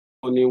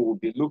morning we'll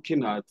be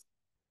looking at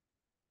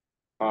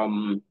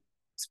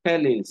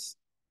spellings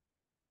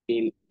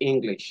in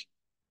English.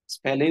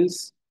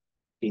 Spellings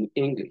in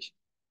English.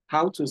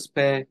 How to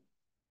spell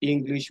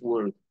English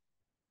word.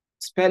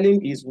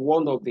 Spelling is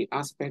one of the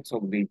aspects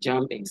of the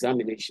JAM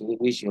examination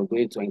which you're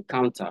going to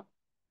encounter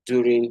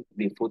during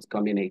the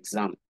forthcoming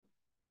exam,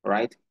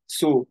 right?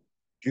 So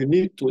you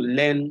need to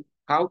learn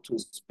how to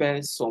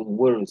spell some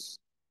words,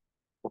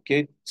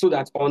 okay? So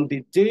that on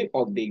the day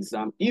of the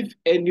exam, if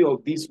any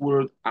of these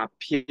words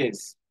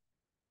appears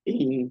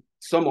in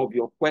some of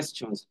your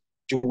questions,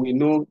 you will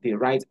know the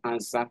right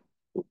answer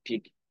to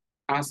pick.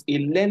 As a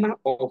learner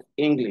of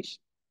English,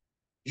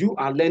 you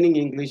are learning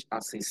English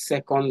as a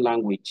second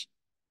language.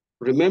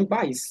 Remember,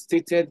 I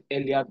stated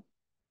earlier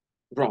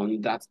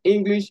on that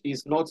English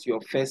is not your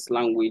first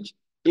language.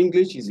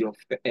 English is your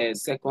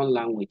second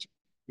language.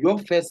 Your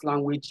first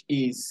language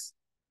is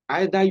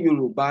either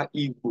Yoruba,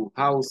 Igbo,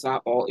 Hausa,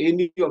 or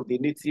any of the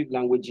native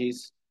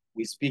languages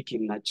we speak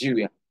in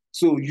Nigeria.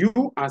 So you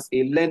as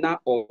a learner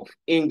of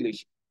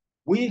English,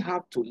 we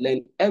have to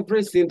learn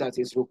everything that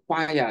is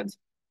required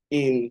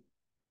in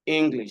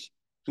English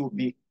to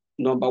be,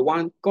 number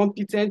one,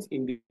 competent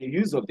in the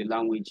use of the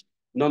language.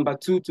 Number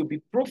two, to be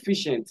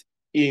proficient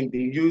in the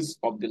use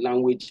of the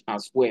language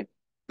as well.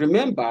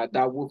 Remember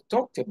that we've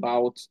talked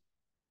about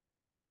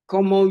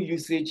common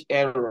usage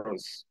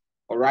errors,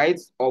 all right,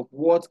 of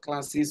word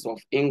classes of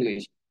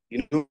English.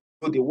 You know,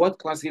 the word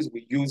classes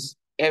we use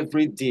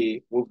every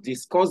day. We've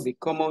discussed the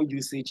common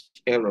usage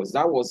errors.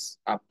 That was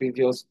our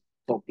previous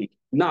topic.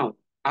 Now,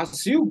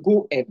 as you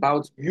go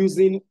about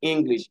using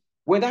English,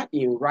 whether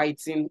in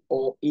writing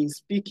or in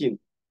speaking,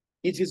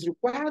 it is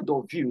required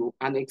of you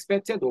and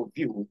expected of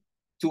you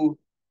to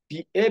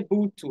be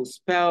able to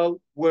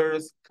spell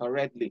words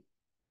correctly.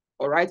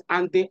 All right.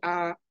 And there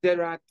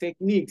are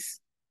techniques,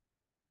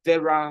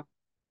 there are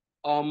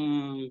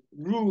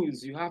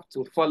rules you have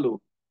to follow.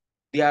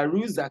 There are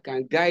rules that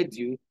can guide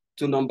you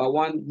to, number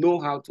one, know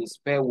how to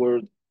spell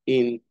word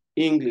in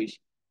English.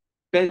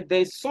 But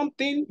there's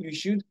something you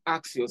should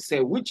ask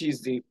yourself, which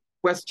is the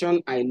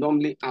question I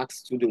normally ask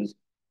students.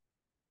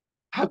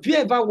 Have you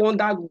ever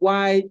wondered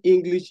why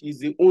English is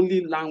the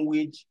only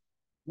language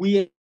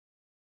we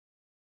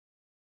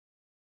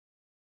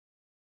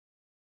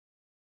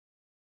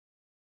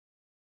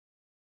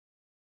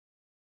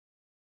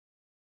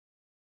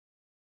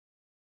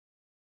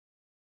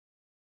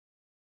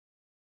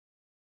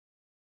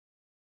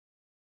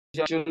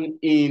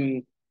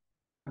in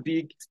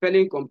big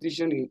spelling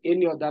competition in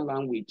any other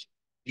language?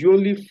 You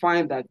only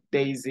find that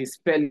there is a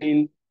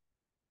spelling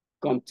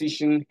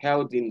competition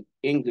held in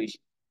English.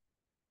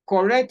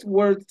 Correct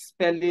word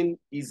spelling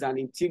is an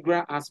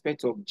integral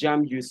aspect of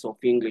JAM use of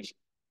English.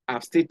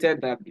 I've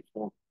stated that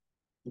before.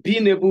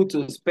 Being able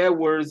to spell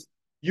words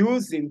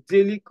used in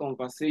daily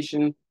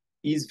conversation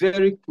is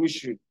very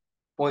crucial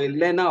for a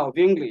learner of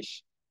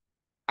English.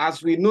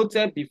 As we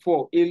noted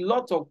before, a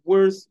lot of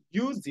words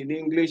used in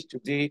English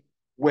today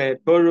were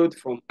borrowed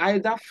from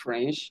either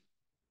French,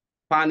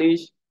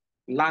 Spanish,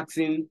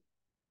 Latin,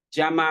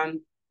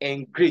 German,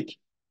 and Greek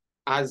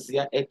as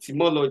their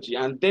etymology,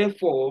 and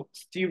therefore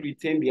still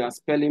retain their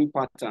spelling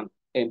pattern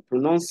and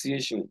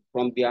pronunciation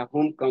from their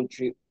home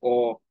country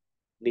or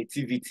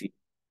nativity.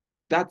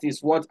 That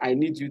is what I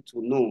need you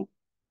to know,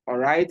 all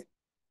right?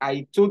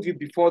 I told you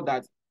before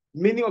that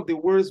many of the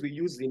words we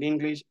use in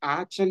English are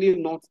actually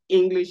not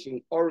English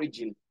in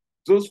origin.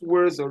 Those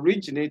words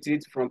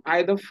originated from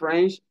either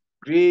French,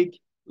 Greek,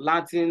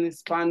 Latin,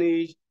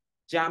 Spanish,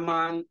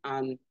 German,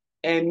 and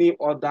any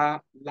other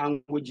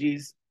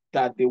languages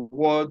that the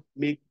world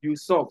make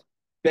use of.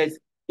 But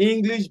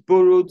English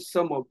borrowed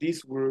some of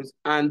these words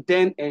and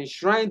then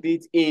enshrined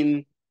it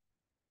in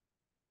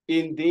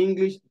the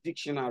English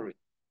dictionary.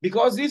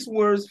 Because these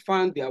words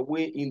find their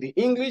way in the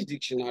English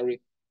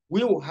dictionary,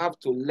 we will have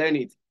to learn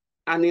it.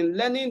 And in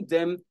learning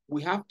them,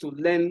 we have to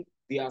learn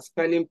their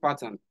spelling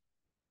pattern.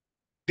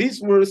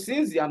 These words,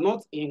 since they are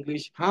not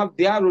English, have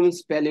their own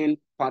spelling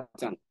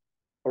pattern,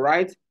 all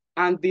right?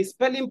 And the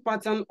spelling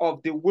pattern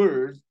of the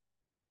words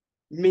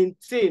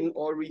maintain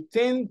or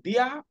retain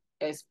their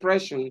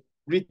expression,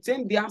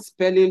 retain their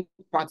spelling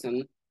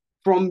pattern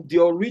from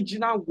the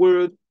original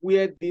word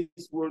where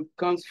this word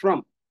comes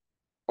from.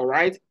 All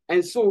right.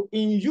 And so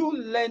in you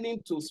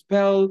learning to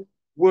spell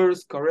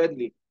words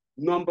correctly,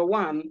 number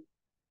one,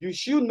 you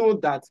should know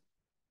that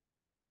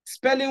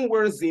spelling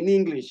words in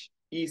English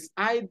is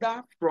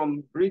either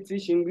from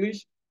British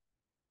English,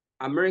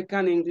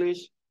 American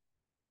English,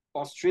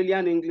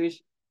 Australian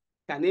English,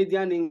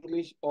 Canadian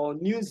English, or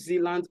New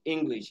Zealand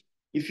English.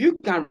 If you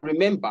can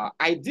remember,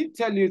 I did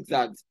tell you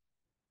that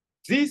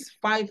these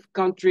 5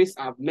 countries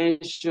I've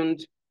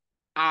mentioned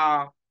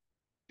are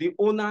the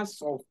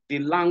owners of the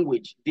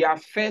language. They are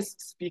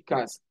first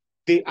speakers.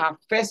 They are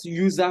first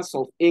users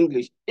of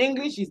English.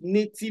 English is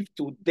native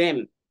to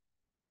them.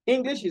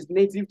 English is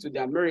native to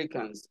the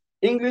Americans.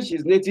 English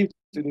is native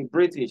to the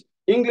British.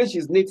 English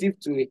is native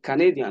to a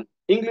Canadian.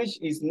 English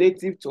is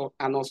native to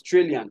an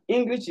Australian.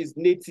 English is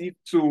native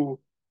to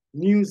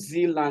New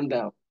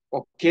Zealander.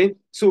 Okay,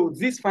 so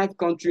these 5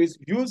 countries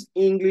use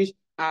English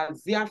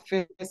as their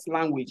first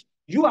language.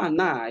 You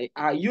and I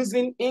are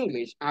using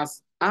English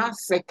as our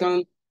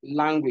second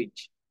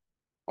language.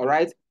 All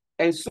right.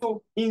 And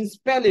so in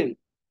spelling,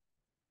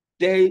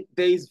 there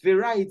is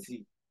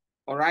variety.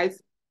 All right.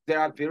 There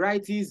are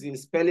varieties in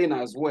spelling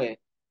as well.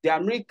 The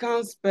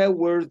Americans spell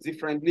words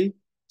differently,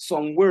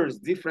 some words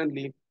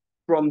differently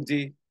from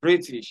the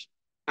British.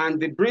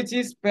 And the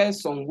British spell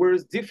some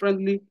words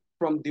differently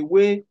from the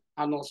way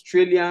an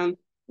Australian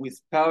will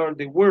spell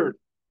the word.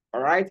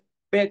 All right.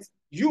 But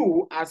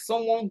you, as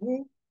someone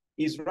who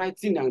is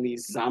writing an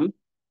exam,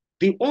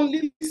 the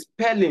only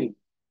spelling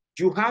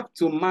you have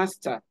to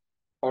master,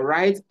 all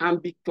right,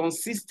 and be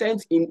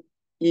consistent in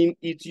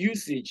its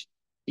usage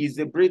is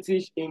the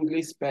British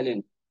English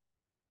spelling.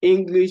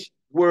 English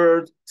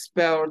word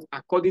spelled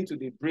according to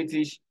the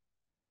British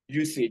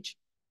usage,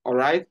 all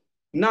right?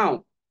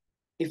 Now,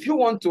 if you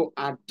want to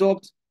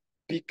adopt,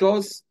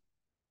 because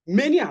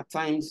many a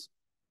times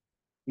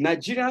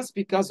Nigerian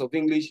speakers of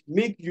English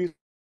make use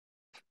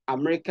of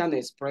American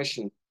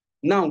expression.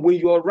 Now, when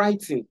you're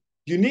writing,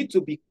 you need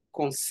to be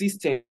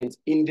consistent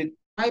in the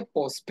type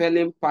of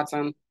spelling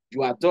pattern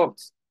you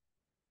adopt.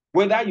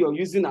 Whether you're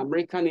using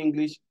American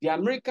English, the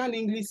American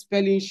English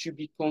spelling should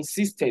be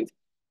consistent.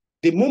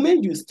 The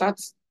moment you start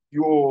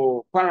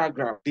your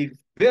paragraph, the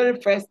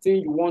very first thing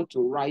you want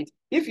to write,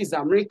 if it's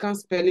American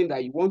spelling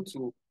that you want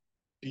to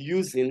be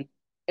using,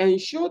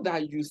 ensure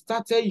that you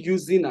started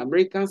using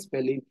American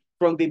spelling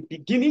from the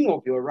beginning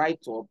of your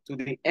write-up to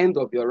the end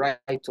of your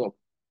write-up.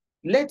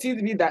 Let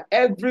it be that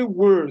every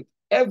word,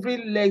 every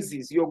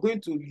lexis you're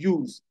going to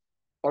use,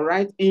 all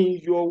right, in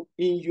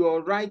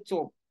your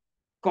write-up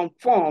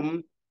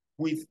conform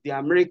with the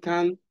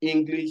American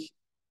English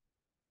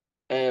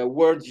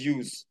word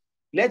use.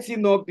 Let it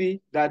not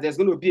be that there's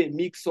going to be a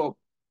mix-up.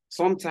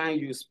 Sometimes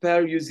you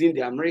spell using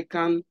the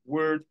American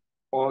word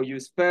or you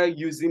spell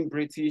using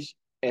British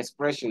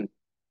expression.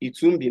 It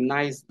won't be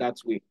nice that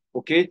way,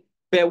 okay?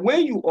 But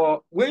when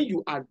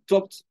you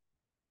adopt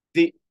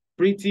the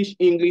British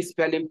English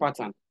spelling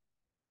pattern,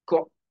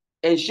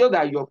 ensure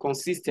that you're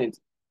consistent.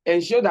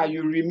 Ensure that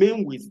you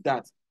remain with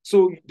that.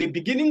 So the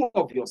beginning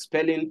of your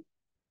spelling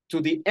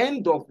to the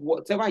end of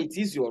whatever it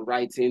is you're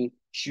writing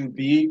should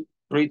be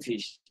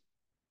British.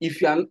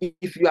 If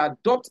you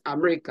adopt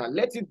America,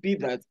 let it be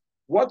that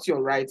what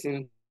you're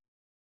writing,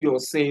 you're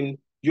saying,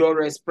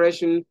 your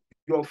expression,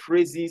 your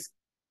phrases,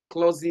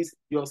 clauses,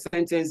 your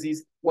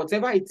sentences,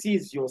 whatever it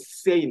is you're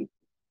saying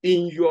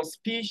in your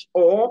speech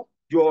or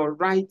your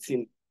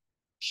writing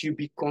should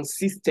be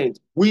consistent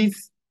with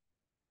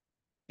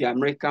the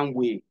American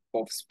way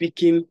of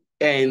speaking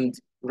and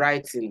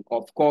writing,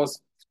 of course,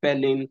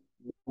 spelling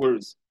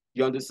words.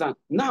 You understand?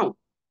 Now,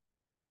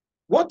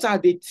 what are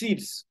the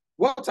tips?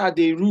 What are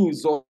the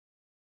rules of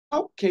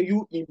how can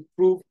you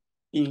improve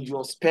in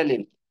your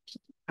spelling?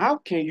 How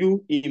can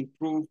you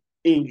improve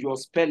in your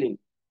spelling?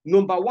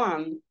 Number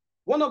one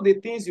of the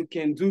things you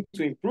can do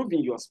to improve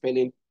in your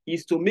spelling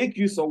is to make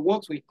use of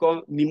what we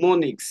call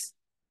mnemonics.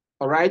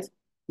 All right?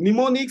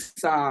 Mnemonics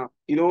are,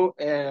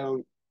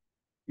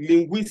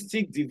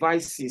 linguistic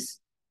devices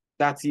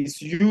that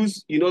is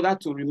used in order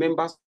to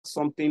remember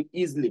something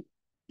easily.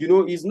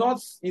 It's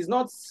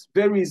not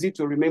very easy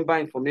to remember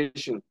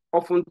information.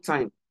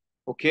 Oftentimes,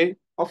 okay?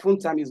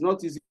 Oftentimes, it's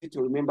not easy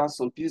to remember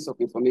some pieces of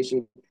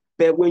information.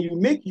 But when you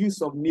make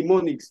use of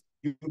mnemonics,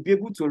 you'll be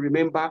able to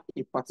remember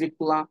a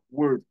particular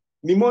word.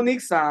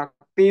 Mnemonics are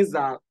things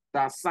that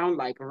sound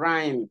like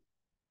rhyme,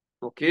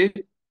 okay?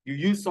 You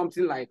use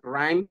something like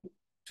rhyme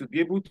to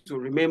be able to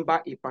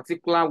remember a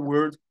particular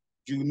word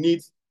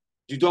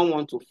you don't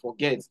want to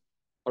forget.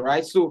 All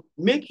right. So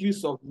make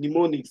use of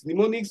mnemonics.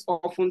 Mnemonics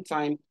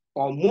oftentimes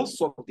or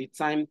most of the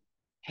time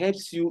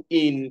helps you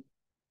in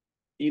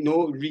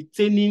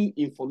retaining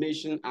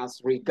information as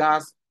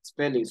regards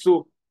spelling.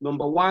 So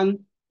number one,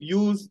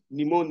 use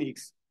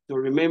mnemonics to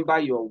remember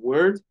your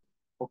word.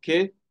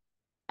 Okay.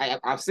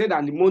 I've said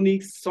that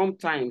mnemonics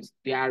sometimes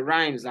they are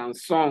rhymes and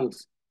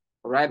songs,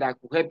 all right, that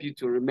could help you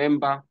to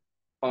remember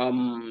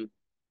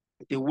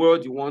the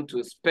word you want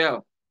to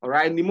spell. All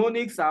right.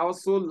 Mnemonics are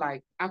also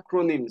like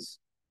acronyms.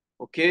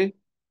 Okay.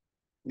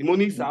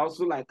 Mnemonics are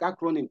also like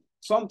acronyms.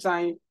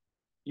 Sometimes,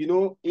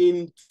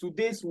 in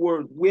today's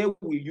world where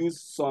we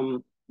use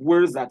some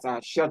words that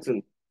are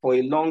shortened for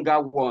a longer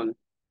one,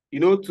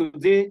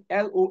 today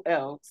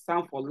LOL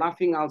stands for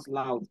laughing out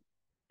loud,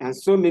 and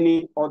so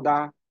many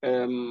other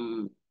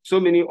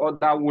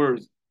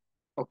words,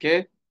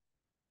 okay,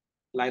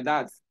 like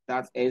that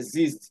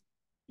exist.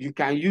 You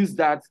can use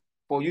that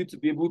for you to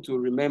be able to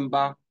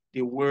remember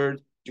the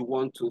word you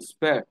want to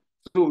spell.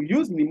 So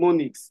use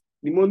mnemonics.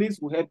 Mnemonics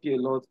will help you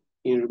a lot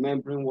in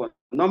remembering what.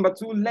 Number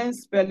two, learn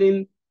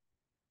spelling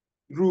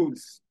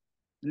rules.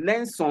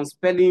 Learn some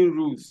spelling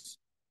rules.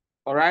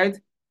 All right.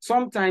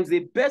 Sometimes the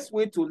best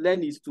way to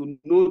learn is to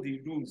know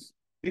the rules,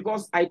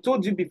 because I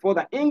told you before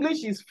that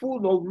English is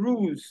full of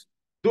rules,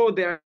 though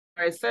there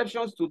are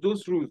exceptions to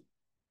those rules.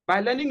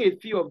 By learning a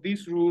few of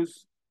these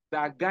rules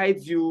that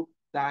guides you,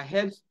 that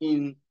helps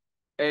in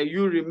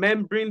you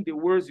remembering the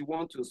words you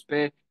want to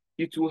spell,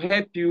 it will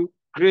help you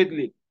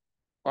greatly.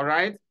 All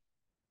right.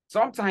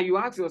 Sometimes you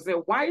ask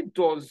yourself, why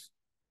does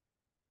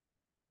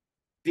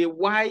the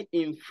Y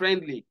in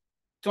friendly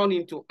turn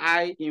into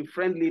I in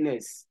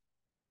friendliness?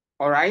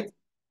 All right.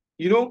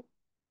 You know,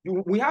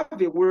 we have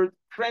the word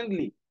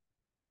friendly.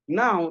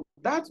 Now,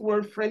 that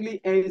word friendly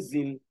ends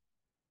in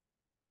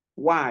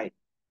Y.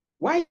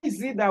 Why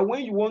is it that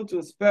when you want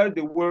to spell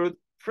the word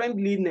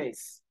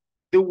friendliness,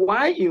 the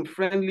Y in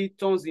friendly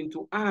turns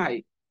into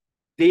I?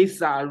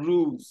 These are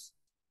rules.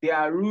 There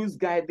are rules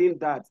guiding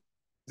that.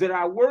 There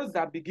are words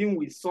that begin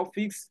with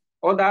suffix,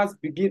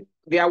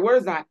 there are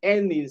words that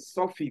end in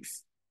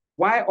suffix,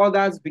 while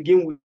others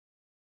begin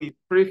with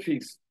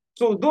prefix.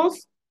 So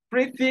those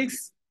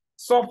prefix,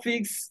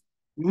 suffix,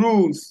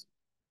 rules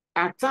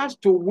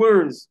attached to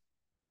words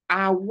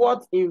are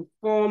what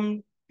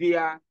inform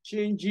their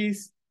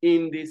changes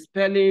in the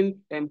spelling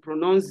and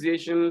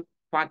pronunciation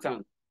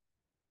pattern.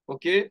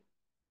 Okay?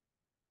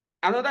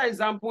 Another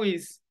example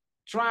is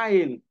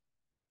trying.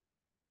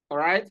 All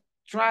right?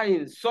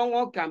 Trying.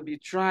 Someone can be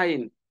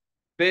trying,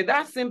 but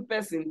that same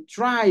person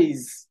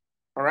tries.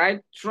 All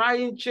right?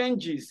 Trying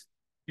changes.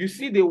 You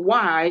see the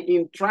Y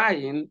in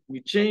trying,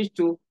 we change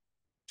to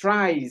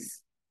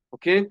tries.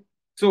 Okay?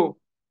 So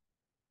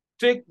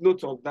take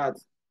note of that.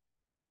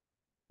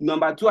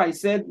 Number two, I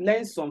said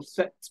learn some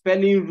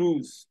spelling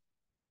rules.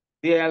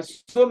 There are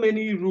so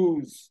many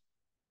rules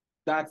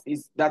that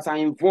are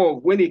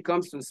involved when it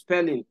comes to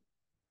spelling.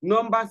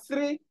 Number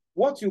three,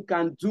 what you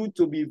can do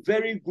to be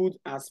very good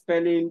at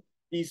spelling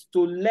is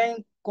to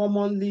learn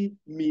commonly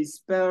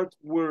misspelled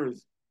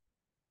words.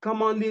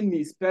 Commonly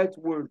misspelled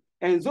words.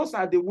 And those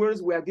are the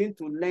words we are going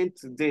to learn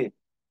today.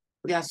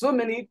 There are so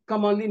many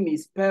commonly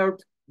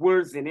misspelled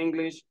words in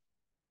English,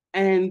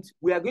 and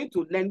we are going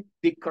to learn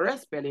the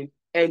correct spelling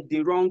and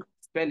the wrong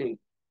spelling.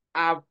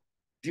 I've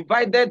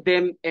divided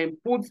them and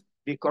put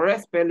the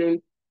correct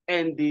spelling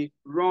and the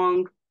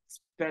wrong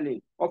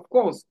spelling. Of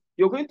course,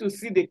 you're going to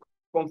see the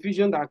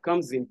confusion that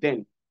comes in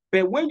them.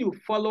 But when you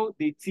follow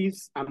the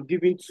tips I'm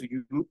giving to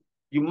you,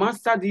 you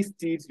master these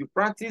tips, you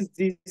practice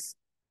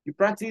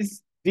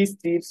these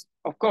tips.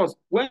 Of course,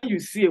 when you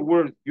see a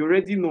word, you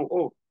already know,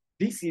 oh,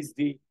 this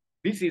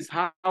is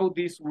how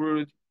this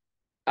word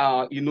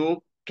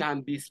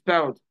can be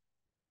spelled.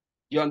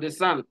 You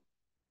understand?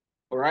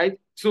 All right.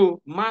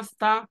 So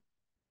master,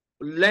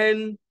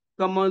 learn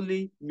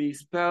commonly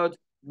misspelled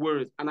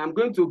words. And I'm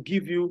going to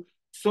give you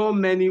so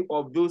many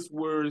of those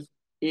words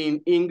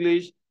in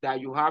English that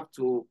you have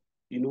to,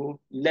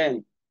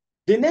 learn.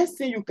 The next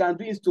thing you can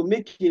do is to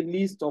make a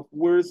list of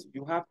words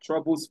you have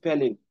trouble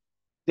spelling.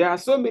 There are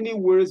so many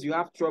words you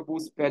have trouble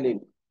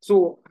spelling.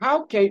 So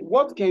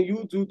what can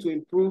you do to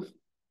improve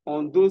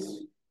on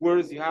those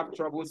words you have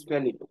trouble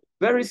spelling?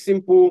 Very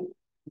simple.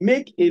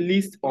 Make a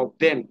list of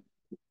them.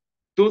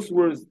 Those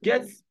words,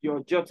 get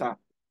your jotter.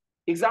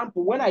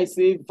 Example, when I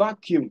say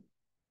vacuum,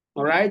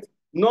 all right?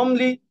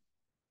 Normally,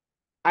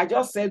 I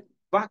just said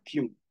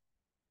vacuum.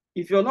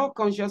 If you're not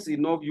conscious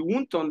enough, you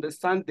won't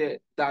understand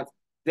that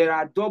there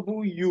are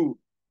double U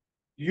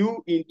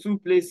in two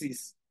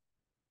places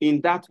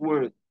in that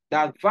word.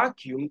 That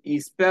vacuum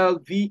is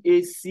spelled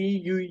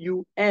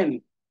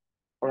VACUUM,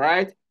 all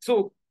right?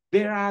 So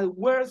there are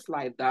words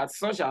like that,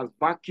 such as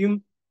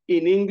vacuum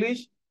in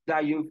English,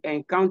 that you've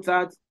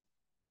encountered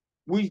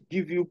which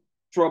give you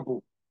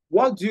trouble.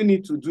 What do you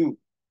need to do?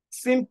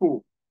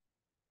 Simple.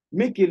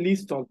 Make a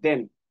list of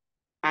them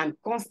and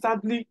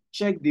constantly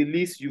check the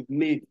list you've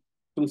made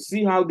to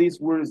see how these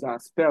words are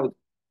spelled.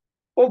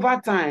 Over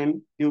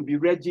time, they'll be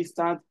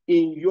registered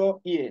in your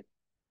ear,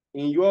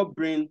 in your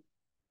brain,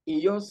 in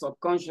your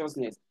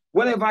subconsciousness.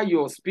 Whenever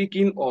you're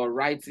speaking or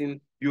writing,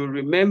 you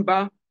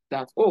remember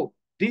that, oh,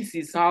 this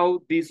is how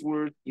this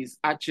word is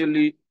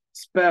actually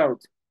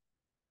spelled.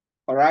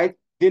 All right.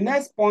 The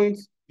next point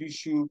you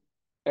should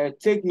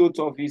take note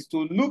of is to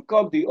look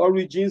up the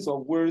origins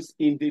of words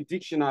in the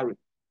dictionary.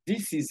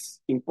 This is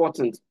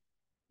important.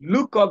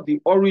 Look up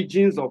the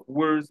origins of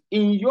words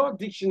in your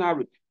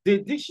dictionary. The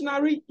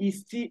dictionary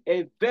is still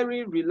a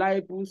very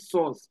reliable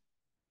source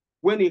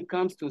when it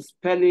comes to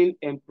spelling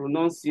and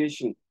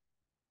pronunciation.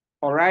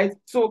 All right?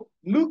 So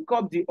look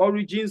up the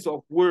origins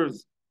of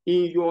words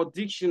in your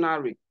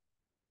dictionary.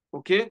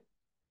 Okay?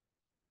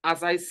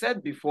 As I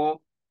said before,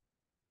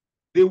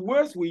 the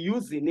words we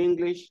use in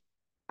English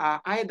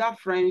are either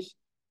French,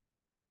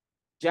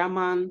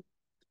 German,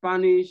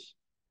 Spanish,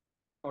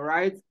 all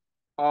right,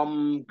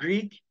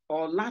 Greek,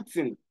 or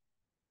Latin.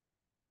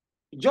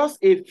 Just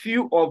a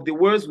few of the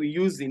words we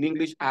use in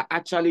English are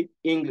actually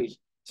English.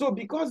 So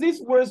because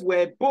these words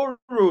were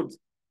borrowed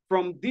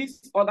from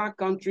these other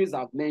countries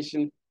I've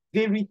mentioned,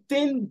 they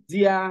retain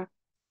their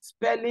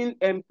spelling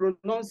and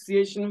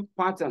pronunciation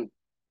pattern.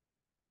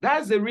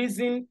 That's the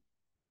reason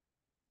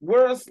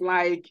words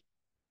like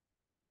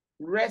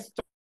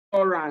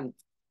restaurant,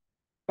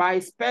 by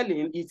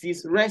spelling, it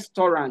is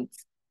restaurant,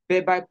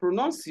 but by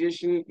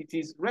pronunciation, it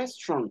is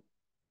restaurant.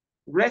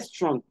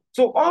 Restaurant.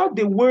 So all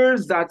the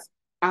words that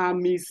are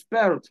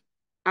misspelled,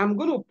 I'm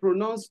going to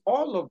pronounce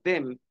all of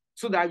them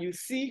so that you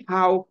see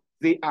how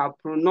they are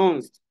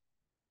pronounced.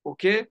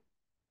 Okay?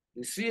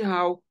 You see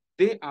how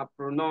they are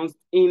pronounced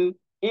in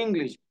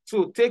English.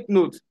 So take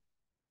note,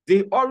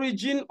 the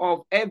origin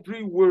of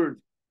every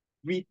word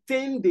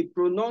retain the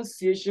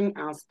pronunciation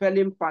and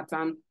spelling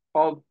pattern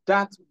of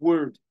that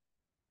word.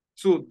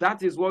 So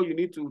that is what you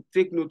need to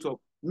take note of.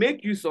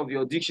 Make use of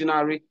your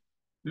dictionary.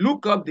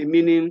 Look up the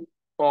meaning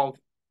of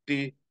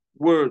the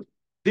word.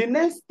 The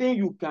next thing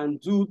you can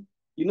do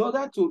in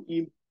order to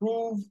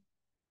improve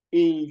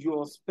in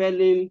your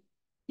spelling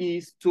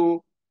is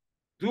to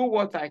do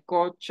what I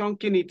call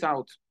chunking it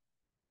out.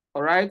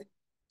 All right?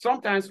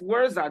 Sometimes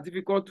words are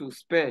difficult to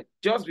spell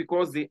just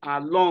because they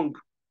are long.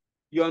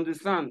 You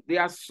understand?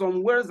 There are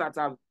some words that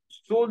are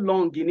so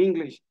long in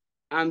English,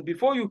 and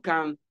before you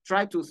can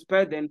try to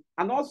spell them,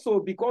 and also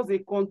because they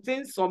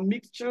contain some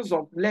mixtures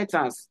of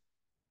letters.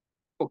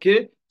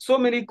 Okay? So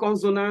many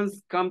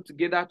consonants come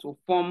together to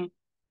form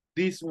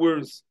these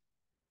words.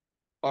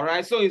 All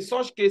right? So in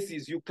such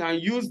cases, you can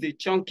use the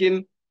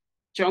chunking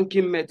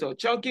method.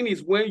 Chunking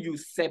is when you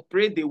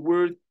separate the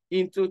word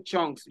into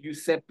chunks. You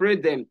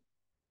separate them.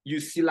 You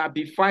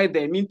syllabify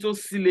them into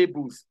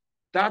syllables.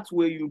 That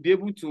way you'll be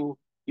able to,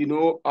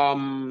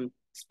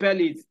 spell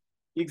it.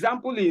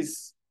 Example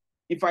is,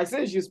 if I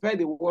say you spell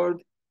the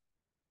word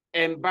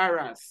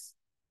embarrass,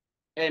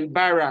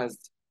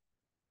 embarrassed,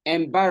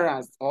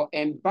 embarrassed, or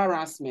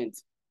embarrassment,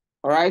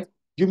 all right?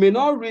 You may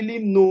not really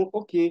know,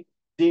 okay,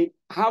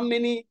 how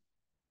many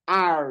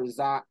R's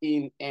are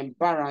in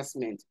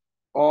embarrassment,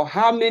 or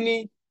how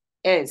many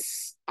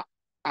S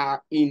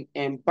are in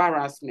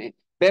embarrassment.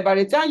 But by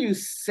the time you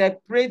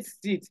separate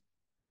it,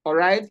 all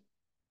right,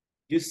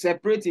 you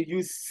separate it,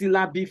 you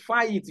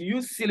syllabify it,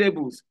 use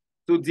syllables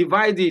to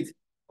divide it.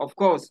 Of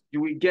course,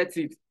 you will get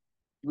it.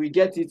 You will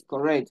get it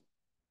correct.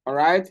 All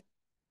right.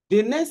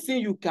 The next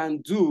thing you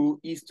can do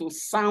is to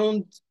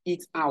sound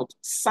it out.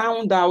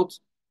 Sound out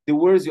the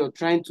words you're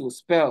trying to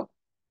spell.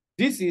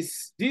 This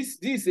is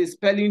a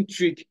spelling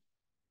trick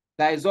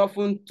that is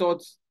often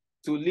taught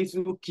to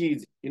little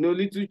kids,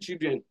 little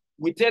children.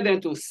 We tell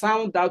them to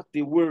sound out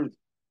the word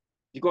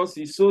because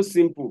it's so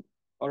simple.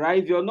 All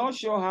right. If you're not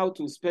sure how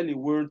to spell a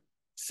word,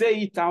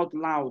 say it out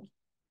loud,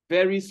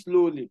 very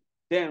slowly.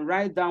 Then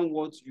write down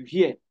what you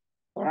hear.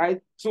 All right.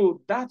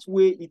 So that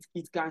way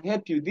it can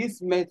help you.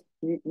 This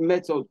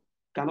method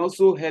can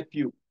also help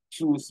you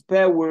to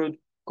spell word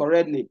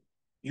correctly.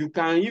 You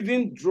can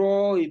even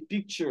draw a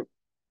picture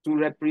to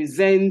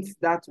represent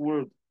that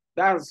word.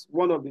 That's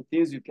one of the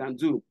things you can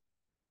do.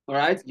 All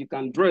right. You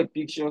can draw a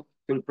picture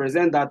to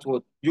represent that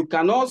word. You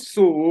can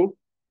also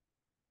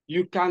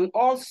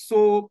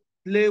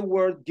play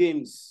word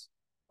games.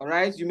 All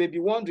right. You may be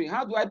wondering,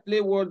 how do I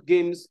play word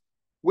games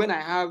when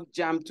I have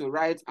jam to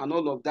write and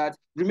all of that?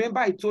 Remember,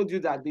 I told you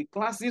that the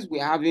classes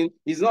we're having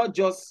is not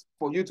just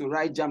for you to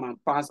write jam and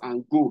pass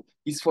and go.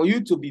 It's for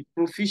you to be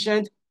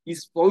proficient.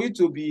 It's for you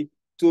to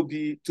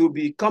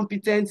be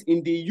competent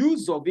in the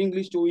use of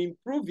English, to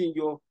improve in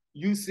your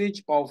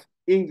usage of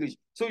English.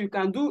 So you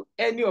can do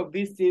any of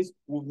these things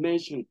we've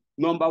mentioned.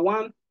 Number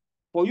one,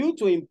 for you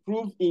to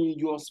improve in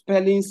your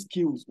spelling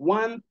skills.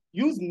 One,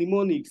 use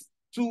mnemonics.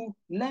 Two,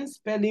 learn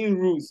spelling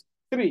rules.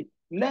 Three,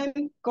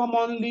 learn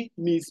commonly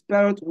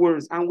misspelled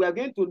words. And we are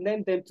going to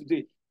learn them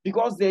today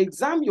because the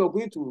exam you're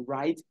going to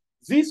write,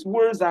 these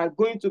words are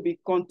going to be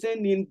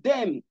contained in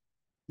them.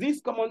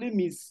 These commonly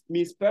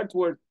misspelled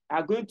words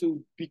are going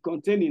to be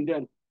contained in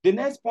them. The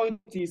next point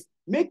is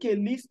make a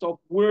list of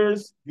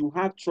words you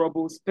have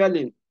trouble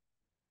spelling.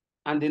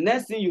 And the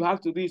next thing you have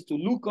to do is to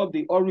look up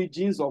the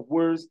origins of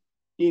words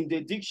in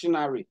the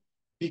dictionary,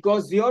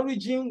 because the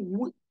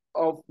origin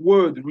of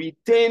word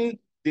retain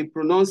the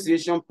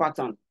pronunciation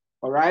pattern.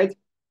 All right.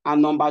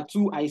 And number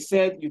two, I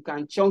said you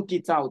can chunk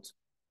it out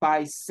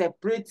by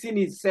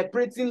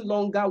separating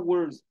longer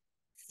words,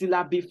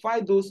 syllabify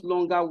those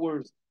longer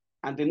words.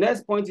 And the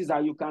next point is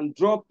that you can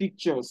draw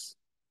pictures.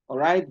 All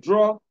right.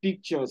 Draw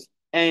pictures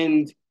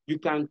and you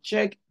can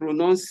check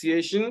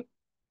pronunciation.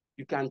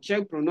 You can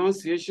check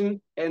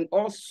pronunciation, and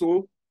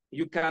also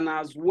you can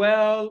as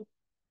well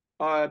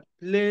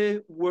play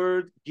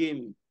word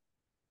game.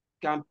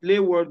 Can play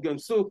word game.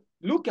 So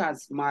look at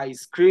my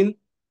screen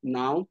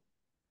now.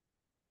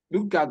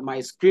 Look at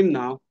my screen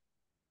now.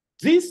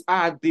 These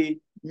are the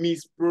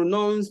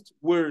mispronounced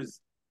words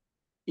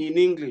in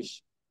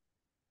English.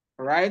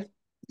 All right?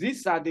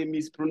 These are the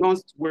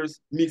mispronounced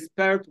words,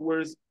 misspelled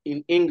words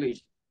in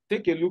English.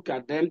 Take a look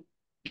at them,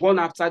 one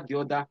after the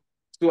other.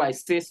 So I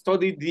say,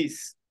 study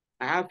this.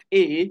 I have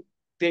A,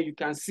 then you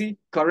can see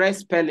correct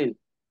spelling,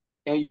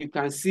 and you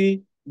can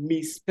see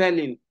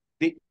misspelling,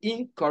 the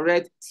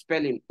incorrect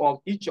spelling of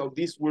each of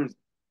these words.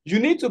 You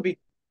need to be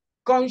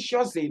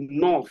conscious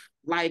enough,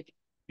 like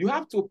you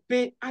have to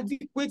pay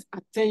adequate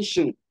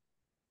attention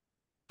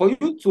for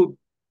you to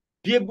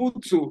be able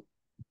to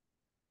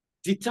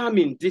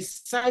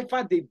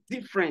decipher the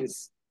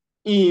difference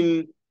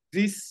in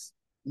these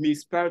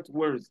misspelled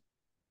words.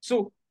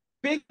 So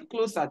pay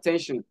close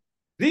attention.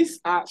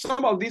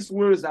 Some of these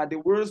words are the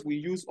words we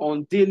use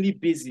on daily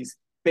basis,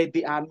 but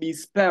they are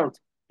misspelled.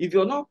 If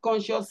you're not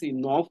conscious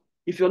enough,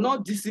 if you're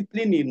not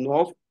disciplined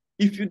enough,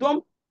 if you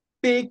don't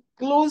pay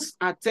close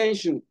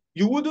attention,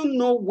 you wouldn't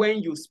know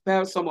when you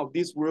spell some of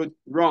these words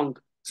wrong.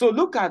 So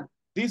look at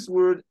this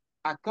word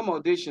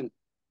accommodation.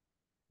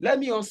 Let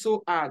me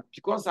also add,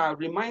 because I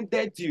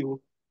reminded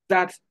you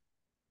that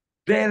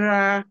there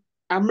are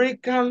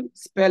American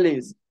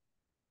spellings,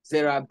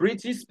 there are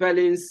British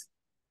spellings,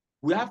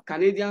 we have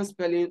Canadian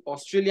spelling,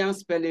 Australian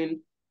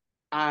spelling,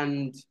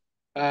 and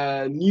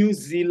New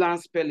Zealand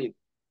spelling.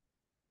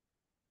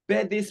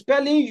 But the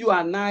spelling you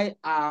and I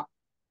are,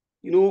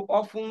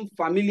 often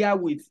familiar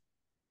with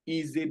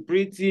is the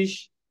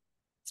British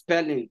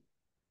spelling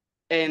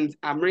and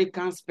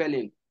American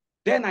spelling.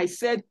 Then I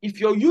said, if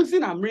you're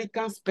using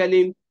American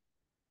spelling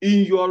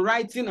in your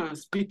writing and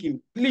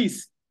speaking,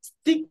 please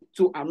stick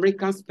to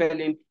American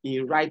spelling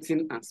in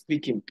writing and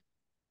speaking.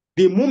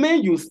 The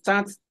moment you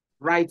start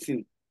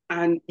writing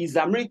and is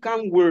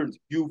American word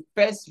you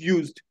first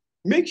used,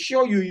 make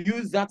sure you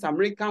use that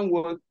American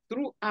word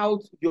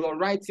throughout your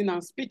writing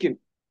and speaking.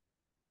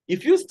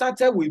 If you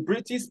started with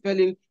British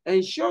spelling,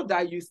 ensure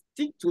that you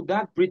stick to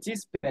that British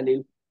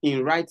spelling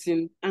in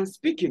writing and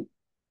speaking.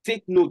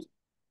 Take note.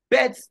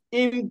 But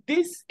in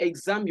this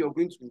exam you're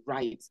going to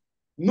write,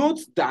 note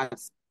that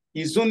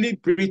it's only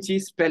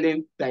British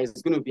spelling that is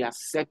going to be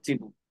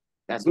acceptable.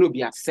 That's going to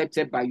be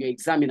accepted by your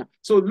examiner.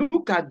 So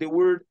look at the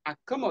word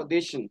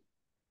accommodation,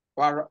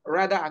 or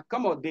rather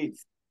accommodate.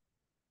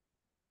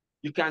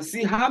 You can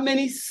see how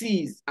many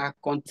C's are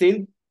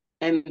contained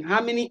and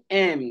how many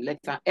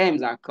letter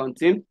M's are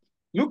contained.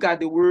 Look at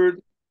the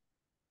word,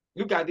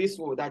 look at this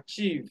word,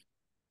 achieve,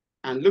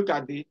 and look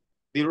at the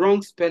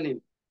wrong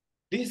spelling.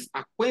 This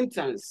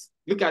acquaintance,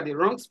 look at the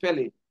wrong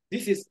spelling.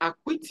 This is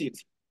acquitted,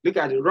 look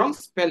at the wrong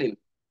spelling.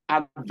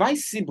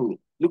 Advisable,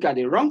 look at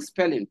the wrong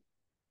spelling.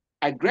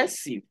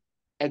 Aggressive,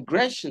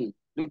 aggression,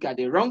 look at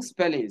the wrong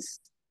spellings.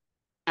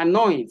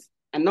 Anoint,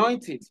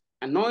 anointed,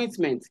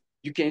 anointment,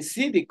 you can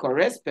see the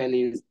correct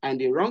spellings and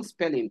the wrong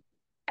spelling.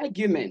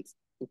 Argument,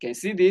 you can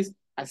see this.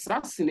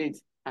 Assassinate,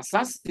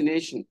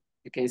 assassination,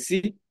 you can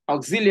see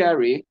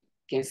auxiliary,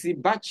 you can see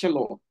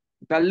bachelor,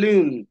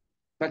 balloon,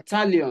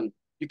 battalion,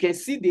 you can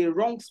see the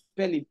wrong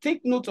spelling.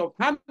 Take note of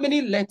how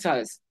many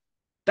letters.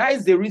 That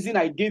is the reason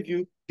I gave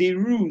you the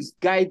rules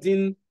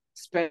guiding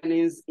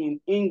spellings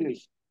in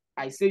English.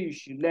 I say you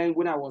should learn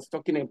when I was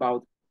talking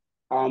about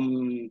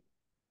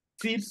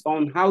tips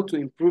on how to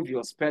improve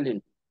your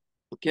spelling.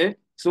 Okay,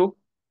 so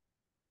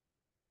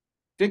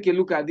take a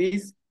look at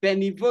this.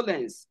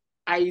 Benevolence.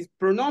 I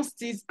pronounce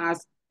this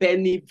as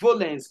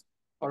benevolence,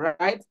 all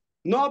right?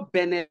 Not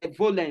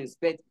benevolence,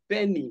 but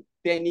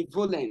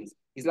benevolence.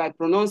 It's like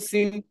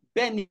pronouncing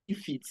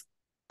benefit.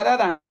 Rather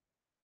than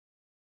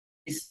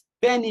it's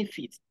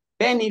benefit,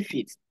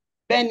 benefit,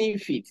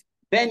 benefit,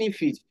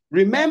 benefit.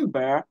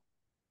 Remember,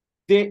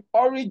 the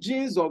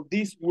origins of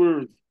this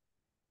word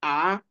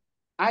are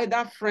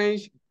either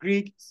French,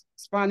 Greek,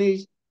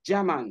 Spanish,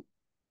 German,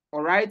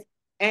 all right?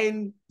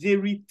 And they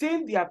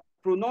retain their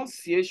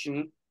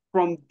pronunciation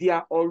from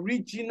their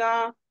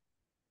original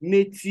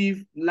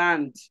native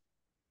land,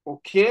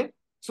 okay?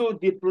 So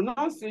the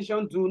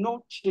pronunciation do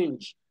not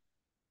change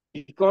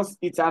because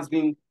it has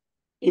been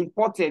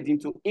imported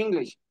into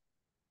English.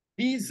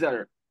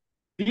 Bizarre,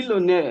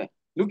 billionaire,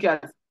 look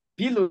at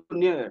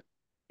billionaire,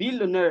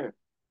 billionaire.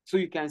 So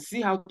you can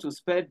see how to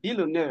spell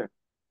billionaire.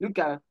 Look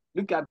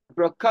at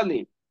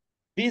broccoli,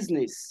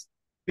 business,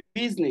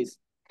 business,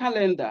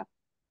 calendar,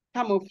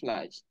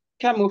 camouflage,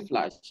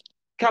 camouflage,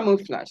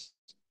 camouflage,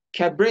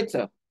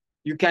 carburetor.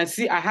 You can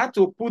see I had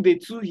to put the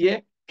two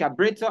here,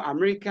 carburetor,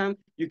 American.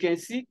 You can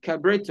see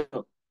carburetor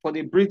for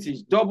the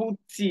British, double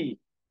T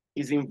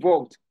is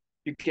involved.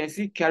 You can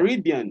see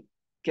Caribbean,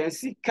 you can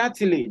see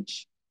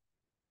cartilage,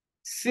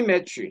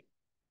 symmetry,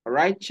 all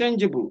right,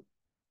 changeable,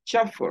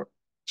 chauffeur,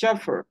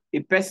 chauffeur, a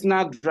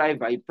personal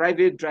driver, a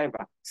private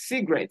driver,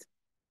 cigarette,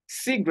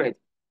 cigarette,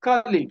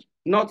 colleague,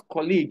 not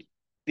colleague,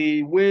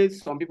 the way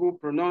some people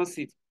pronounce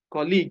it,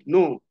 colleague,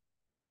 no,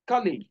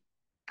 colleague,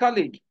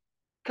 colleague,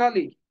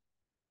 colleague.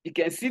 You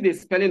can see the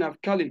spelling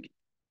of colleague.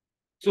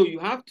 So you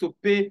have to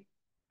pay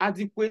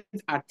adequate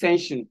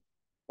attention,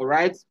 all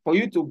right, for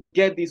you to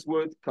get this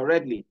word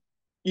correctly.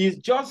 It's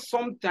just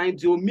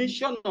sometimes the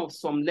omission of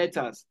some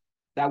letters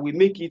that will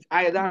make it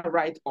either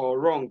right or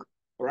wrong,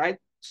 all right?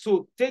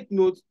 So take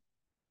note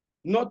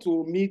not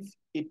to omit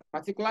a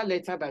particular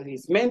letter that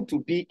is meant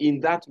to be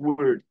in that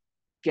word.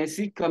 You can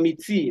see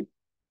committee,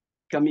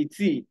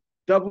 committee,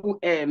 double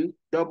M,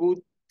 double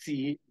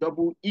T,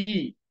 double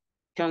E,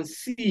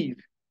 conceive,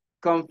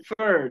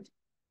 conferred,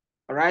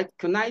 all right?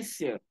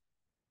 Connoisseur,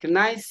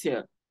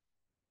 connoisseur,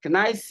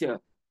 connoisseur,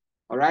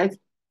 all right?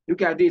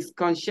 Look at this,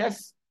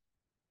 conscious,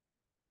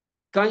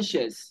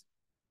 conscious,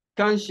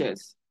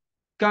 conscious,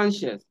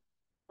 conscious,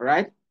 all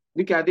right?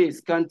 Look at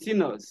this,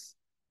 continuous,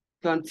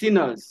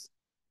 continuous,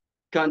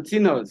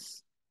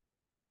 continuous,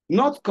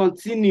 not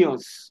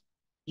continuous.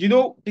 You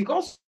know,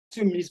 because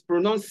you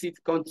mispronounce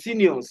it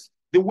continuous,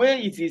 the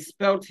way it is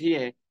spelled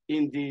here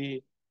in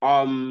the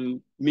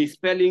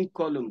misspelling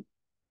column,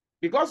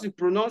 because you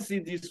pronounce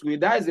it this way,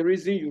 that is the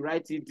reason you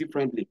write it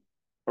differently.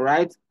 all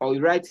right? Or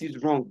you write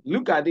it wrong.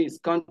 Look at this,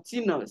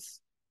 continuous,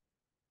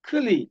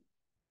 clearly,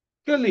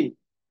 clearly,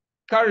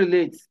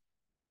 correlate,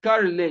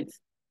 correlate,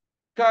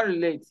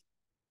 correlate,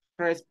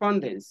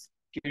 correspondence,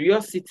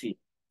 curiosity,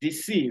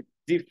 deceive,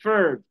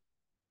 deferred,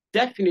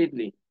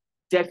 definitely,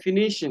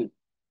 definition,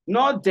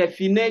 not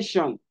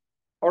definition,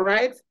 all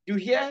right? You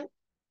hear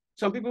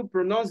some people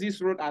pronounce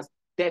this word as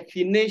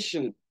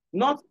definition,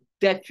 not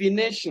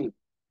definition.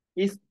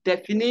 It's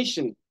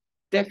definition,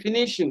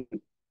 definition,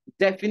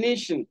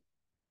 definition,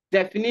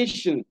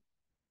 definition,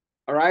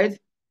 all right?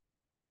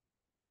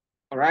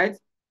 All right?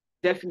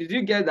 Did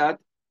you get that?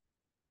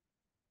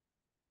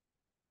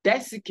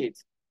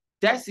 Desiccate,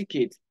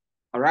 desiccate,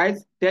 all right?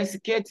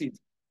 Desiccated,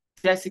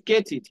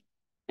 desiccated,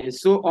 and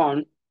so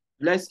on.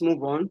 Let's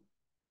move on.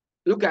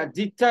 Look at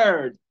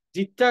deterred,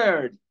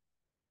 deterred,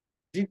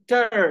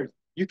 deterred.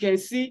 You can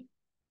see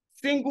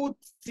single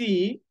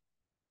T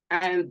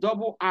and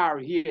double R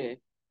here,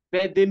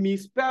 but the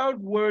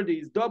misspelled word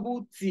is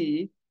double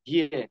T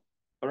here,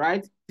 all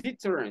right?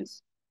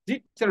 Deterrence,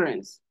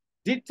 deterrence,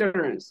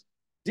 deterrence,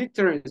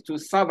 deterrence to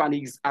serve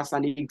as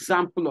an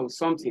example of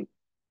something,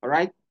 all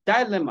right?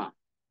 Dilemma,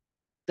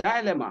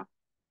 dilemma,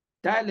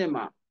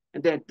 dilemma,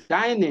 and then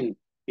dining,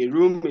 a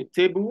room, a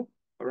table,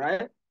 all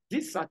right?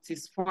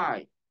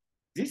 Dissatisfy,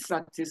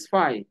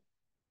 dissatisfy,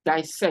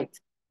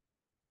 dissect,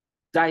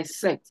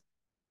 dissect,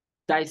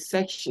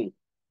 dissection,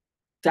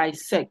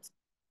 dissect,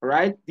 all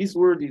right? This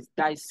word is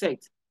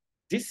dissect,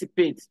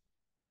 dissipate,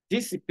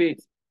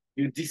 dissipate.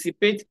 You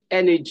dissipate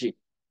energy,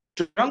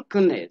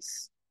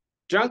 drunkenness,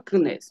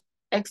 drunkenness,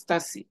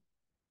 ecstasy,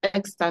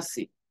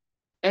 ecstasy,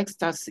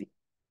 ecstasy,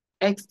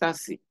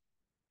 ecstasy,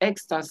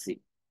 ecstasy,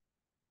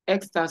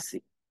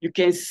 ecstasy. You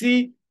can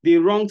see the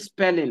wrong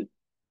spelling,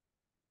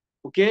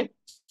 okay?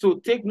 So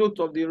take note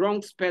of the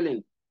wrong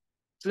spelling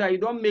so that you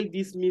don't make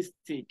this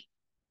mistake.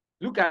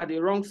 Look at the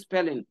wrong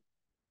spelling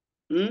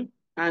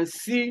and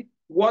see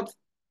what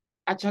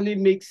actually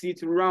makes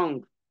it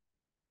wrong.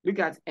 Look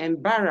at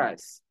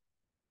embarrass.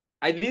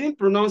 I didn't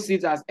pronounce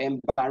it as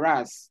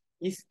embarrass.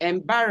 It's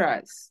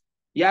embarrass.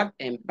 You have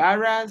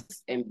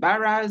embarrassed,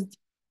 embarrassed,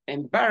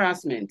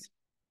 embarrassment.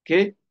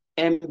 Okay?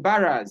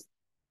 Embarrassed.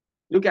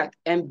 Look at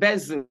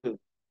embezzle,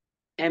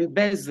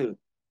 embezzle,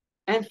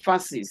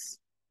 emphasis,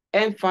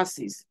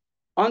 emphasis,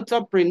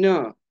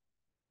 entrepreneur,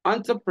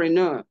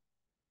 entrepreneur.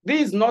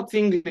 This is not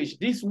English.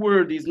 This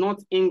word is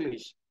not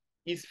English.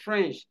 It's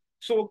French.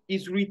 So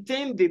it's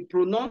retained the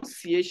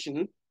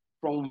pronunciation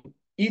from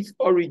its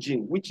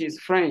origin, which is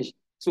French.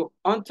 So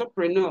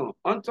entrepreneur,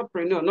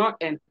 entrepreneur,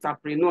 not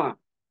entrepreneur.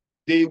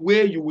 The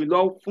way you will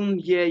often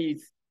hear it,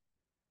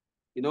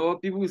 you know,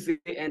 people say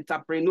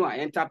entrepreneur,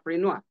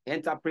 entrepreneur,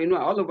 entrepreneur,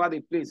 all over the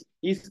place.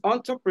 It's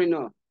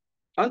entrepreneur,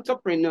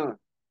 entrepreneur,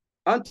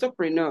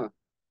 entrepreneur,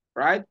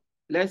 right?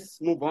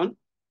 Let's move on.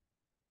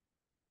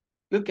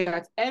 Look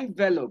at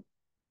envelope,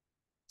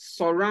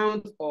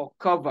 surround or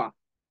cover.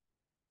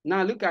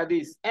 Now look at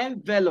this,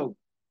 envelope,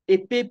 a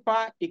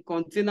paper, a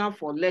container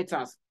for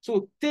letters.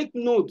 So take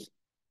note,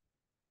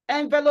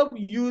 envelope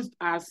used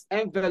as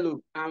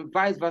envelope and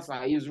vice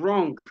versa is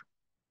wrong.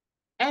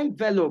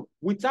 Envelope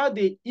without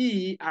the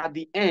E at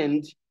the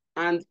end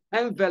and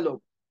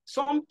envelope.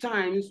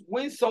 Sometimes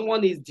when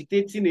someone is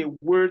dictating a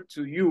word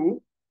to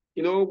you,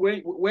 you know,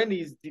 when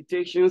is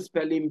dictation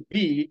spelling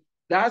B,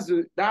 that's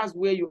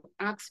where you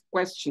ask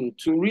question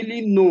to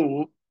really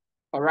know,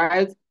 all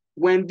right?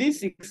 When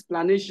this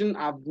explanation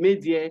I've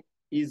made here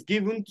is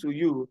given to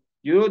you,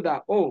 you know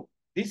that, oh,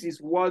 this is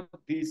what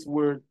this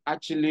word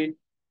actually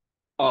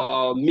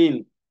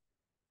mean.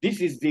 This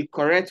is the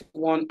correct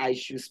one I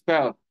should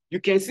spell. You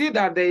can see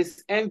that there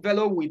is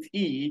envelope with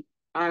E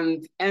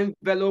and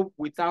envelope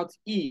without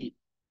E,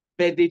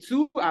 but the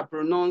two are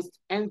pronounced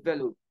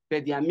envelope,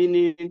 but their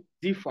meaning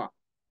differ.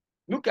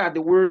 Look at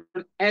the word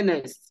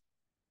earnest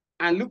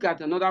and look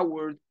at another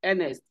word,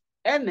 earnest.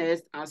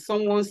 Earnest as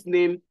someone's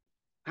name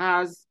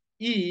has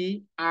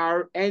E-R-N-E-S-T.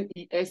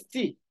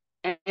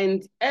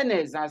 And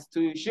earnest as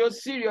to show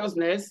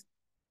seriousness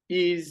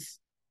is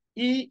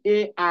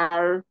E-A-R-N-E-S-T,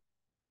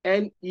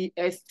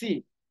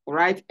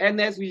 right?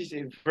 Earnest, which is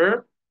a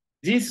verb.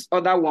 This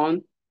other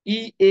one,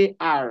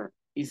 E-A-R,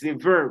 is a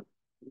verb.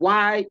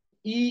 Y-E-R-N-E-S-T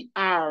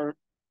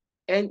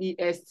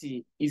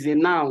is a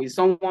noun, is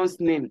someone's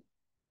name.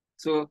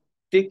 So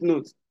take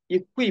note.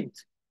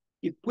 Equipped.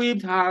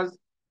 Equipped has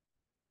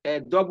a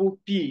double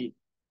P.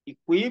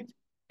 Equipped,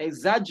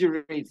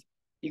 exaggerate,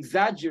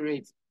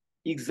 exaggerate,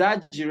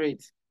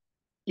 exaggerate,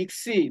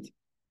 exceed,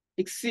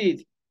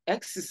 exceed,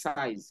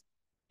 exercise,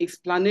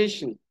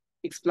 explanation,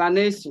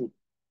 explanation,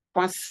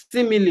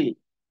 facsimile,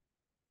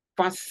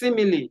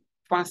 facsimile,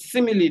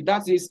 facsimile.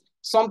 That is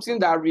something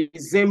that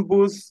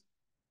resembles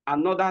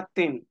another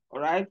thing,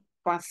 all right?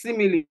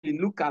 Facsimile,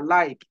 look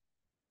alike.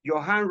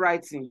 Your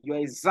handwriting, your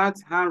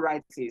exact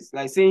handwriting,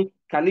 like saying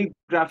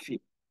calligraphy,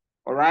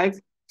 all right?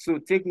 So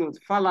take note,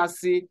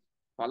 fallacy,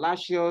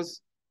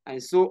 fallacious,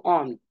 and so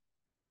on.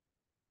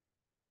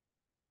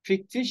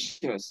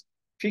 Fictitious,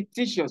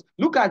 fictitious.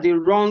 Look at the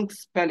wrong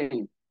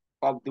spelling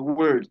of the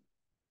word.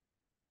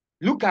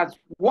 Look at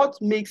what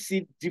makes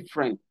it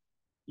different.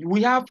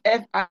 We have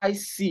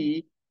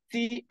FICTITIOUS.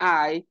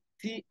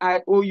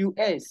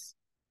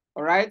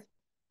 All right?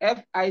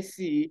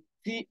 FICTITOUS.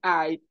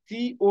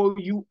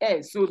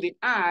 So the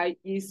I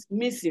is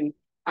missing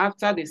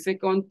after the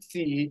second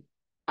T,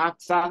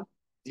 after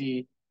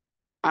the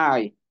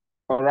I.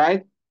 All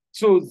right?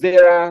 So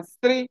there are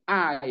three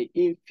I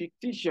in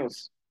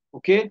fictitious.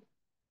 Okay?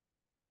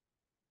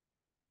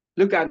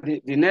 Look at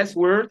the next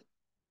word.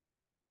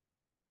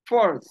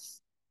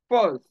 Fourth,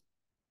 fourth,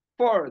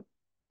 fourth,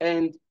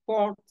 and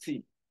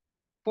 40.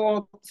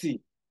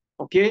 40.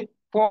 Okay?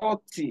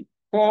 40.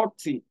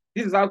 40.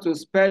 This is how to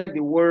spell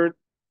the word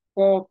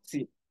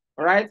 40.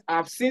 All right?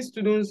 I've seen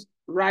students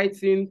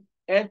writing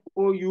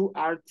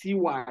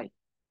FOURTY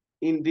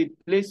in the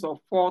place of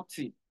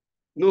 40.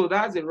 No,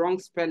 that's the wrong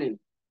spelling.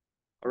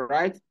 All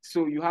right?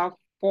 So you have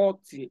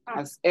 40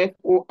 as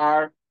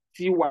FORTY,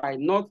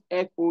 not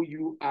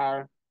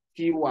FOURTY.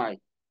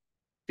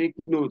 Take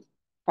note.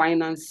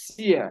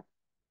 Financier,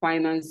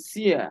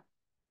 financier,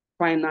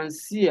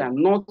 financier,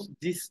 not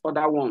this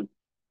other one.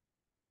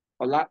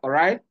 All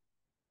right?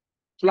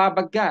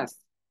 Flabbergast,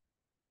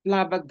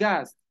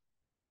 flabbergast,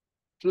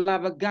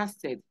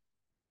 flabbergasted.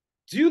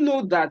 Do you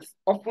know that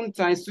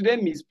oftentimes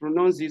students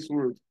mispronounce this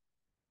word?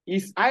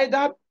 It's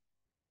either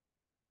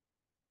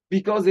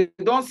because they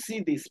don't see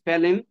the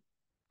spelling,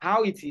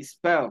 how it is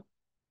spelled.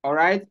 All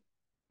right?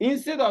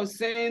 Instead of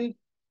saying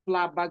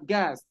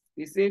flabbergast,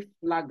 they say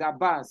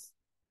flagabast.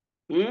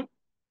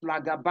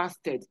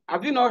 Flagabasted.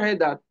 Have you not heard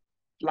that?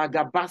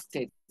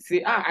 Flagabasted.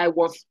 Say, I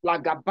was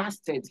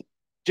flagabasted.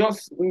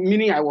 Just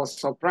meaning I was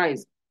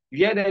surprised.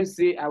 You hear them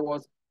say I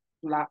was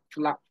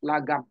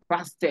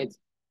flagabasted.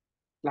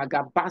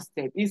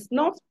 Flagabasted. It's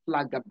not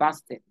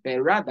flagabasted,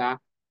 but rather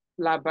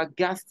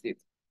flabbergasted.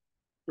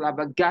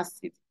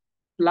 Flabbergasted.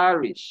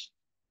 Flourish.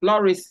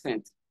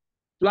 Fluorescent.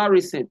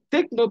 Fluorescent.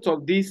 Take note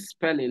of this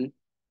spelling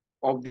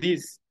of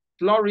this.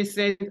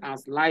 Fluorescent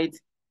as light.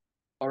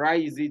 All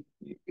right, is it?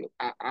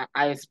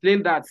 I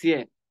explained that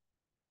here.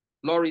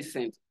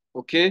 Fluorescent.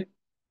 Okay.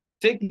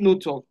 Take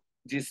note of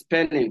the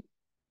spelling.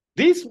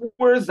 These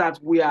words that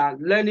we are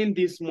learning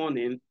this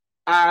morning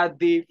are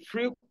the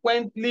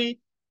frequently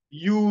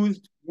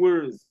used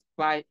words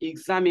by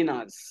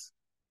examiners.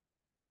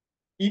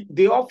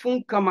 They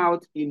often come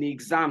out in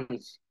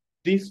exams,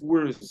 these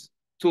words,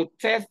 to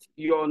test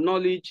your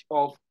knowledge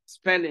of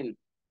spelling,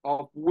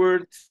 of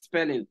word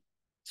spelling.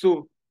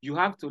 So you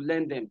have to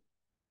learn them.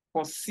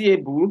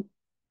 Foreseeable,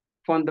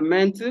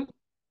 fundamental,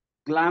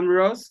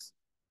 glamorous,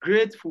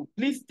 grateful.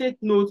 Please take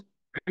note,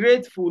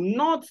 grateful,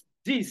 not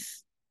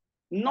this,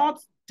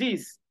 not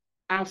this.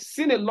 I've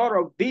seen a lot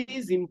of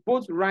these in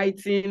both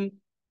writing,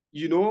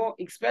 you know,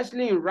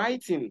 especially in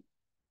writing.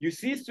 You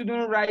see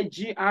students write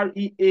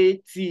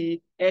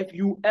GREATFUL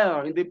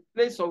in the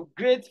place of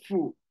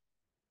grateful.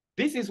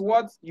 This is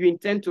what you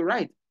intend to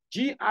write.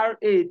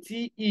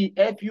 GRATEFUL,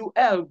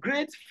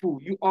 grateful.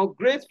 You are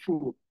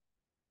grateful.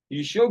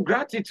 You show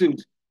gratitude.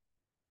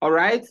 All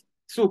right?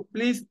 So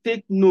please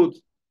take note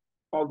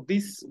of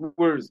these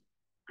words.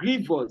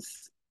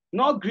 Grievous,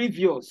 not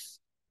grievous.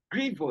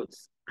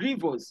 Grievous,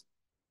 grievous.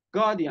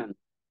 Guardian.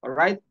 All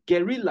right?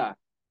 Guerrilla,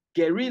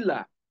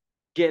 guerrilla,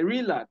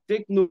 guerrilla.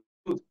 Take note.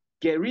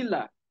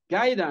 Guerrilla,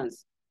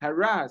 guidance,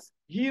 harass,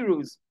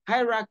 heroes,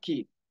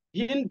 hierarchy,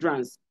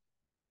 hindrance,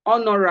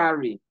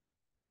 honorary,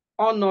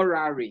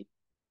 honorary,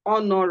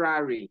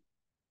 honorary.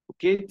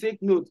 Okay,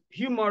 take note.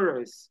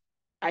 Humorous,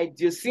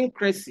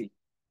 idiosyncrasy,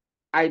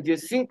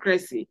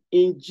 idiosyncrasy,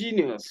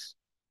 ingenious.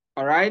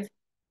 All right,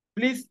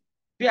 please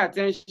pay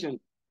attention.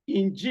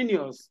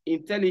 Ingenious,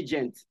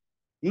 intelligent.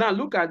 Now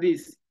look at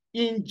this.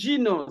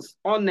 Ingenious,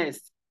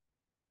 honest.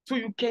 So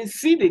you can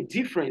see the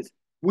difference.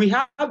 We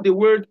have the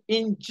word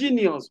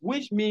ingenious,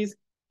 which means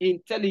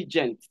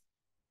intelligent.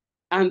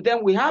 And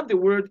then we have the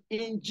word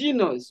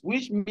ingenious,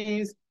 which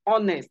means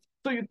honest.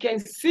 So you can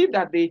see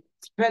that the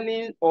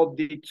spelling of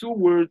the two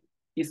words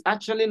is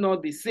actually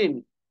not the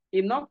same.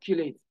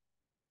 Inoculate,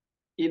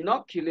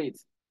 inoculate,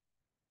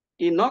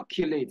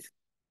 inoculate.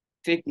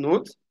 Take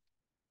note.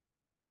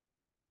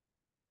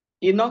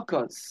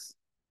 Innocuous,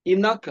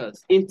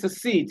 innocuous,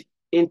 intercede,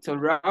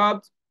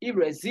 interrupt,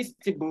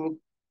 irresistible,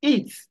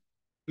 eat.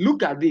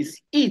 Look at this.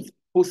 It,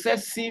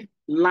 possessive,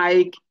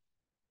 like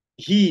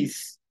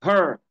his,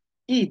 her.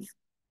 It,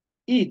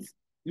 it.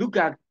 Look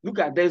at.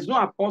 There's no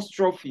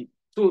apostrophe.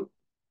 So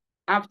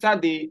after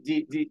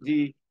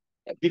the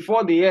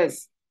before the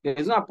S,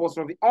 there's no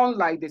apostrophe.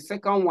 Unlike the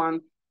second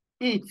one,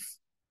 it.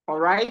 All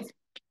right.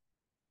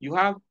 You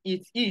have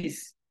it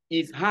is,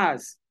 it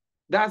has.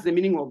 That's the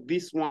meaning of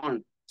this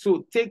one.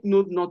 So take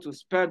note not to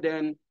spell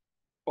them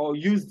or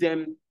use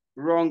them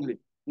wrongly.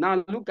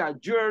 Now look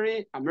at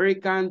jewelry,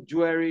 American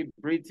jewelry,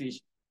 British,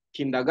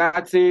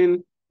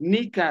 kindergarten,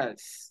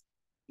 knickers,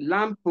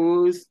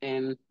 lamppost,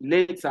 and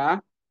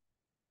later.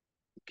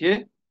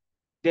 Okay.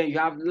 Then you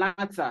have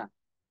latter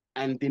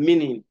and the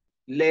meaning.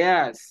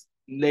 Layers,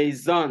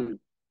 liaison,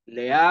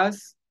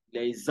 layers,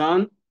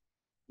 liaison.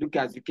 Look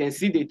at, you can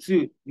see the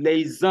two.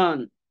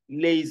 Liaison,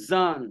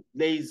 liaison,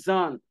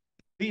 liaison.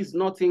 This is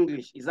not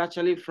English. It's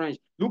actually French.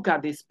 Look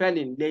at the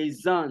spelling.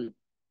 Liaison,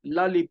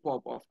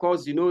 lollipop. Of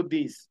course, you know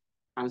this,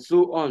 and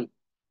so on.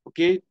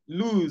 Okay,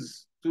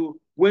 lose to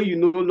when you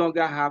no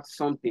longer have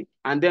something,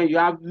 and then you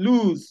have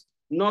lose,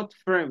 not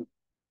firm.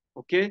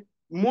 Okay,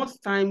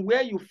 most time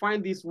where you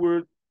find this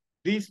word,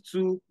 these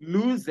two,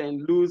 lose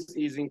and lose,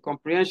 is in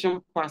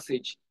comprehension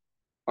passage.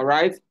 All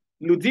right,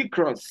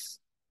 ludicrous,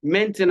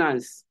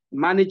 maintenance,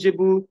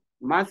 manageable,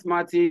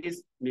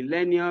 mathematics,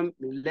 millennium,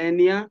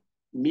 millennia,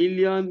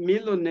 million,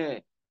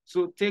 millionaire.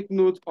 So take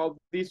note of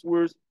these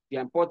words,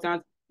 they're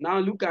important. Now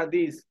look at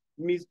this,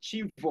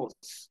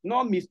 mischievous,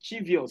 not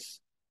mischievous.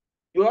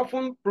 You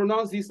often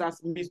pronounce this as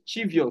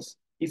mischievous.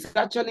 It's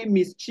actually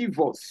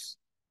mischievous.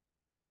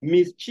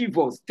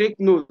 Mischievous, take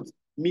note.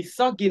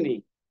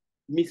 Misogyny,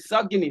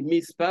 misogyny,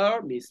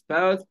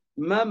 misspelled,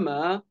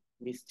 murmur,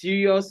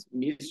 mysterious,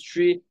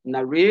 mystery,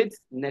 narrate,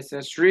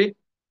 necessary,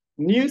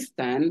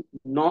 newsstand,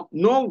 no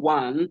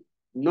one,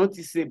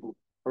 noticeable,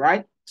 all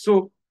right?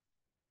 So,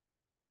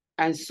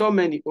 and so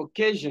many,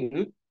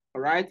 occasion,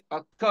 all right,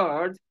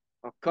 occurred,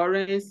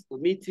 occurrence,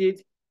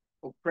 omitted,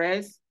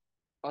 oppressed,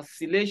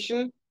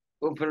 oscillation,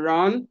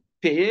 overrun,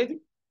 paid,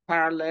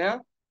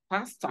 parallel,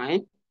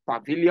 pastime,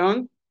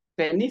 pavilion,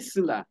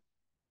 peninsula,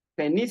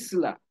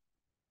 peninsula.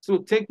 So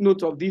take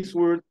note of this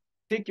word.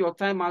 Take your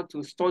time out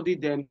to study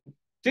them.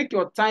 Take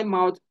your time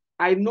out.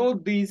 I know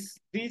this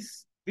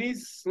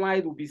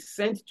slide will be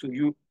sent to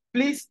you.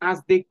 Please,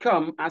 as they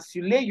come, as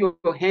you lay your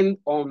hand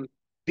on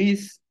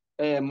this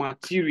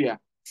material,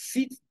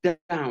 sit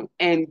down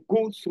and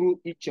go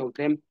through each of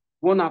them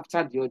one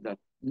after the other.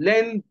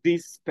 Learn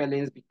these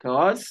spellings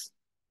because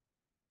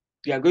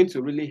they are going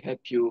to really help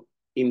you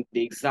in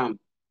the exam.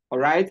 All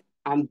right.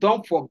 And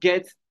don't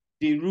forget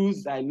the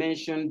rules I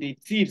mentioned, the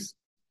tips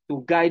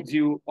to guide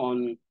you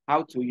on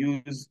how to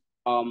use,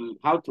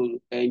 how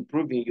to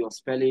improve in your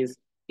spellings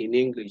in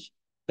English.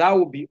 That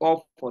will be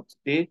all for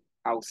today.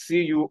 I'll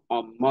see you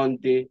on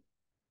Monday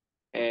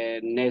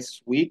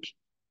next week.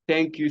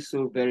 Thank you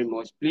so very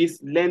much. Please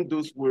learn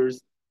those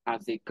words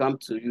as they come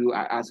to you.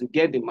 As you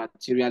get the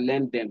material,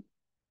 learn them.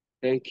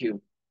 Thank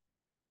you.